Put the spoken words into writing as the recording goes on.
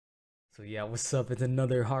So yeah, what's up? It's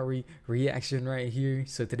another Hari reaction right here.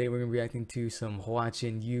 So today we're gonna be reacting to some Hua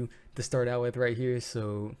Chenyu to start out with right here.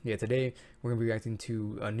 So yeah, today we're gonna be reacting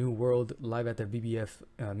to A New World live at the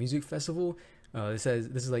BBF music festival. This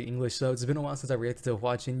is like English subs. It's been a while since I reacted to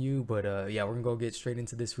Hua Chenyu, but yeah, we're gonna go get straight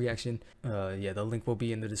into this reaction. Yeah, the link will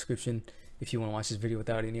be in the description if you want to watch this video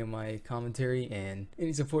without any of my commentary, and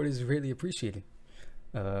any support is greatly appreciated.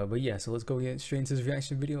 But yeah, so let's go get straight into this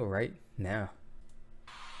reaction video right now.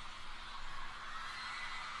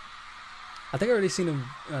 I think I already seen him.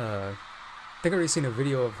 I think I already seen a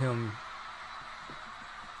video of him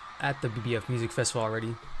at the BBF Music Festival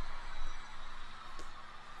already.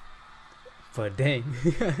 But dang.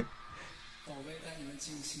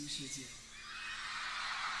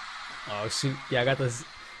 Oh shoot! Yeah, I got this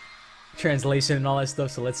translation and all that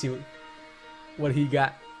stuff. So let's see what he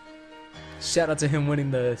got. Shout out to him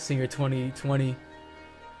winning the Singer 2020.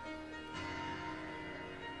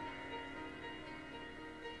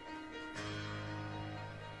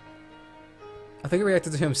 I think I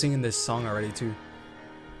reacted to him singing this song already too.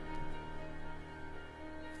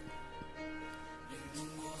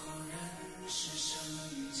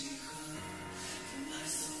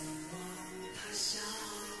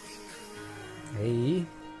 Hey,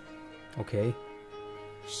 okay.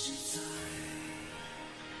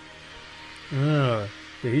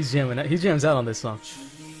 Dude, he's jamming. He jams out on this song.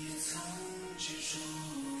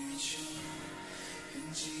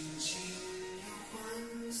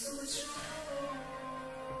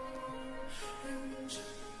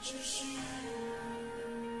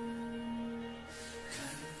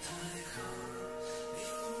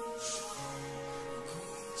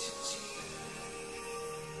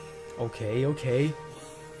 Okay, okay.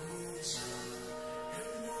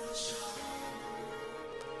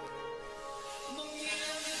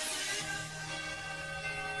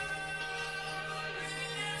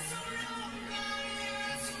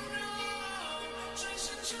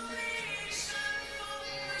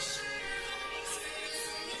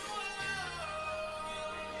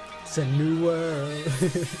 It's a new world.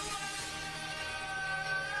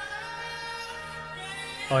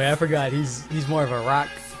 Oh yeah, I forgot. He's more of a rock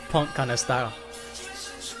punk kind of style.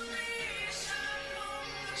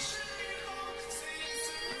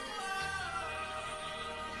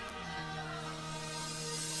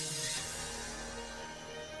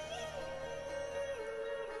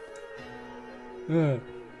 There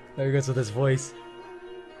he goes with his voice.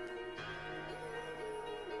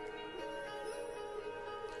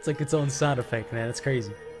 It's like its own sound effect, man. That's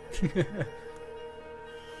crazy.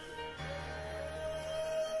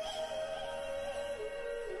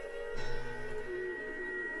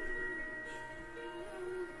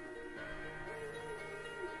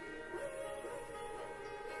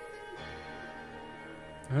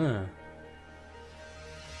 Huh.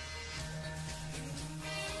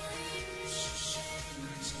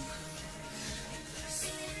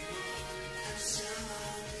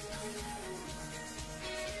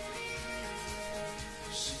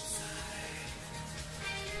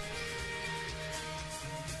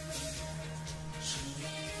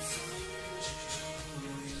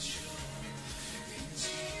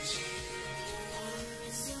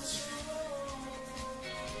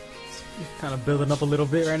 Kind of building up a little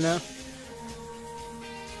bit right now.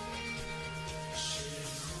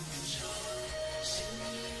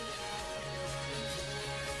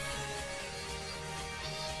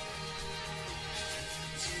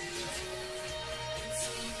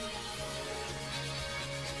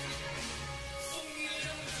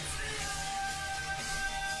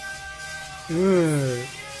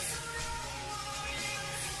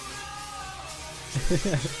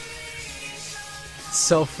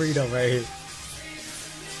 Self-freedom right here.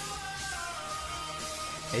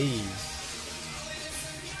 Hey.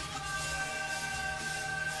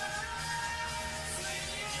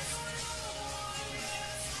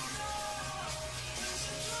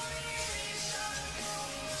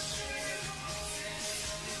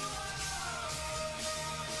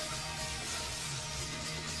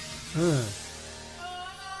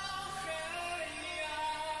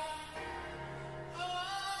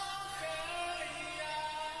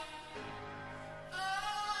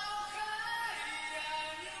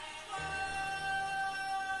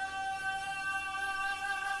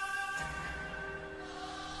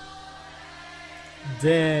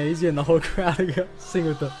 Damn, he's getting the whole crowd to go sing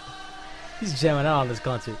with him. He's jamming out on this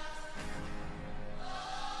concert.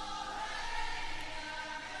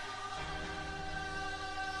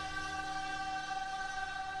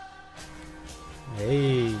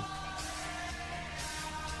 Hey.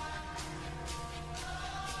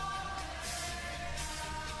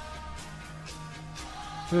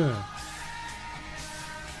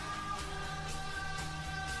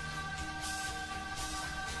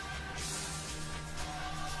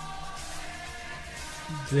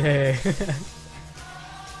 Dang.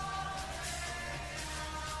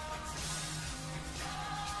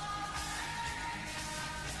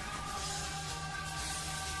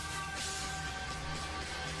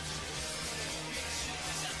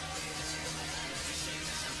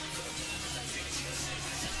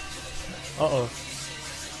 Uh-oh.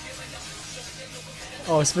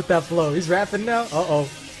 Oh, spit that flow. He's rapping now? Uh-oh.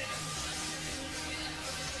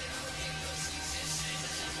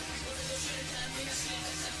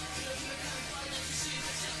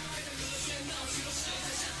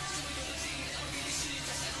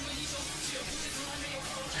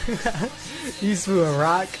 He's doing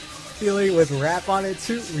rock feeling with rap on it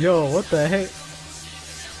too. Yo, what the heck?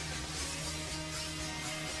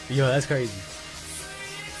 Yo, that's crazy.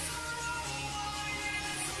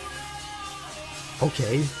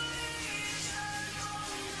 Okay.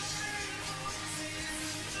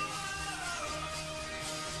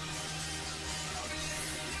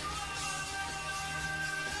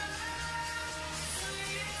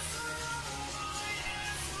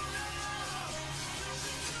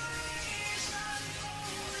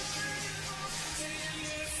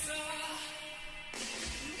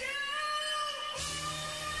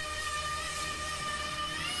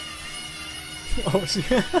 Oh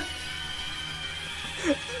shit.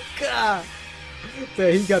 God.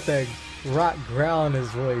 Dang, he got that rock growl in his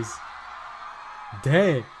voice.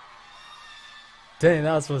 Dang. Dang,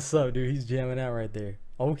 that's what's up, dude. He's jamming out right there.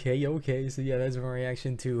 Okay, okay. So yeah, that's my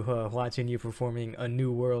reaction to Hua Chenyu performing A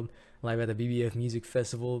New World live at the BBF Music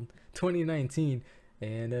Festival 2019.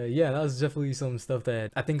 And yeah, that was definitely some stuff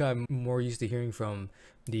that I think I'm more used to hearing from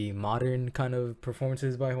the modern kind of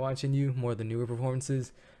performances by Hua Chenyu, more the newer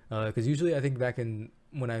performances. Because usually I think back in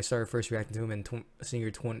when I started first reacting to him in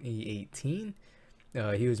senior 2018,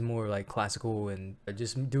 he was more like classical and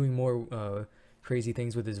just doing more crazy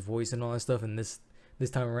things with his voice and all that stuff. And this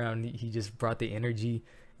time around, he just brought the energy.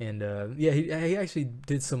 And yeah, he actually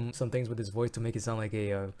did some things with his voice to make it sound like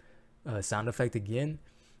a sound effect again.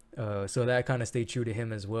 So that kind of stayed true to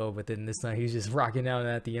him as well. But then this time he's just rocking out, and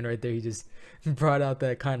at the end right there, he just brought out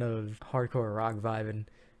that kind of hardcore rock vibe. And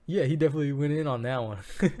yeah, he definitely went in on that one.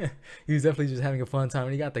 He was definitely just having a fun time,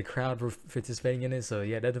 and he got the crowd participating in it. So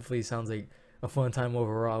yeah, that definitely sounds like a fun time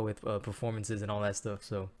overall with performances and all that stuff.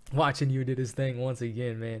 So Hua Chenyu did his thing once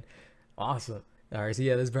again, man. Awesome. All right, so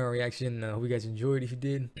yeah, that's been our reaction. Hope you guys enjoyed. If you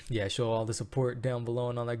did, yeah, show all the support down below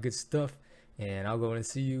and all that good stuff. And I'll go and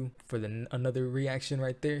see you for another reaction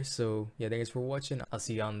right there. So yeah, thanks for watching. I'll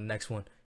see you on the next one.